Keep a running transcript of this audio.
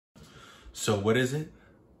So what is it?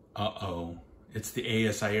 It's the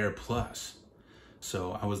ASIAir Plus.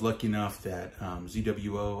 So I was lucky enough that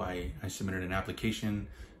ZWO, I submitted an application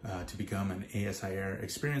to become an ASIair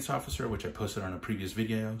experience officer, which I posted on a previous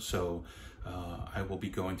video. So I will be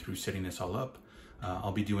going through setting this all up.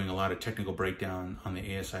 I'll be doing a lot of technical breakdown on the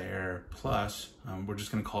ASIair Plus. We're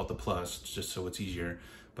just gonna call it the Plus, just so it's easier.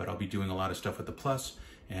 But I'll be doing a lot of stuff with the Plus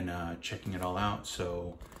and checking it all out.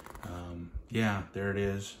 So yeah, there it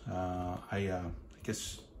is. I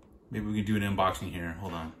guess maybe we can do an unboxing here.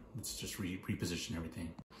 Hold on, let's just reposition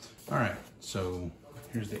everything. All right, so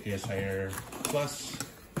here's the ASIair Plus.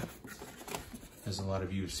 As a lot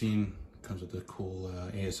of you have seen, comes with the cool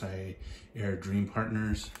ASIair Dream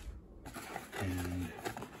Partners. And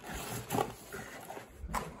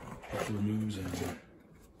it removes, and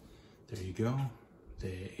there you go.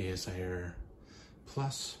 The ASIair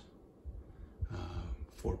Plus,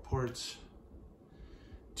 4 ports,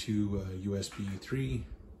 2 USB 3,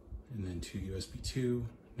 and then 2 USB 2,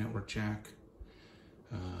 network jack.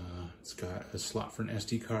 It's got a slot for an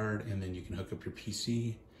SD card, and then you can hook up your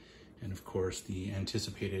PC, and of course the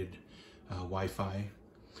anticipated Wi-Fi.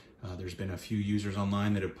 There's been a few users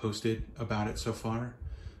online that have posted about it so far,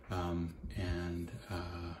 and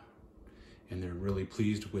they're really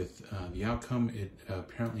pleased with the outcome. It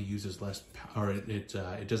apparently uses less power, or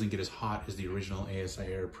it doesn't get as hot as the original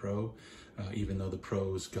ASIair Pro, even though the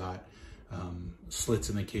Pro's got slits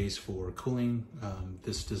in the case for cooling.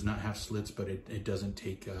 This does not have slits, but it doesn't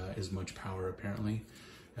take as much power apparently,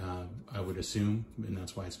 I would assume, and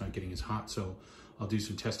that's why it's not getting as hot. So I'll do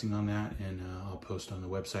some testing on that, and I'll post on the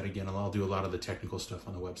website again. I'll do a lot of the technical stuff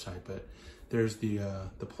on the website, but there's the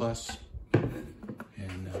Plus,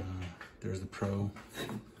 and there's the Pro.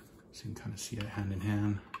 So you can kind of see it hand in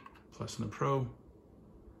hand, Plus and the Pro.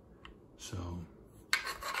 So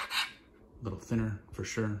a little thinner for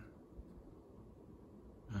sure.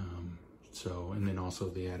 And then also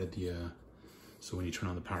they added the, so when you turn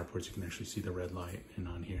on the power ports, you can actually see the red light, and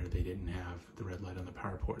on here they didn't have the red light on the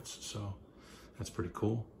power ports. So that's pretty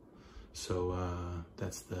cool. So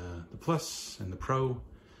that's the Plus and the Pro,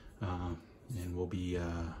 and we'll be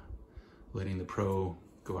letting the Pro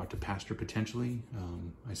go out to pasture potentially.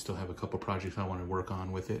 I still have a couple projects I want to work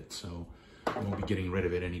on with it, so I won't be getting rid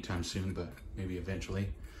of it anytime soon, but maybe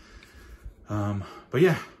eventually. But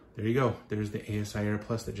yeah, there you go. There's the ASIair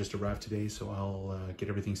Plus that just arrived today. So I'll get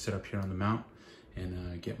everything set up here on the mount,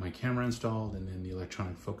 and get my camera installed, and then the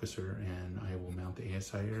electronic focuser, and I will mount the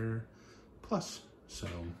ASIair Plus. So,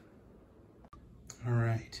 all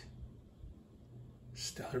right,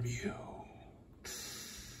 stellar view.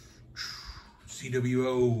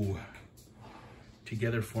 ZWO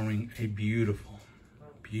together forming a beautiful,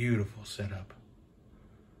 beautiful setup.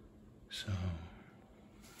 So,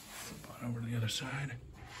 flip on over to the other side.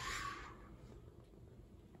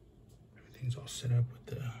 Everything's all set up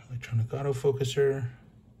with the electronic autofocuser.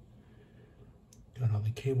 Got all the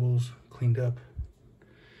cables cleaned up,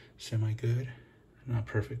 semi good. Not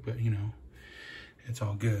perfect, but you know, it's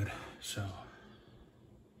all good. So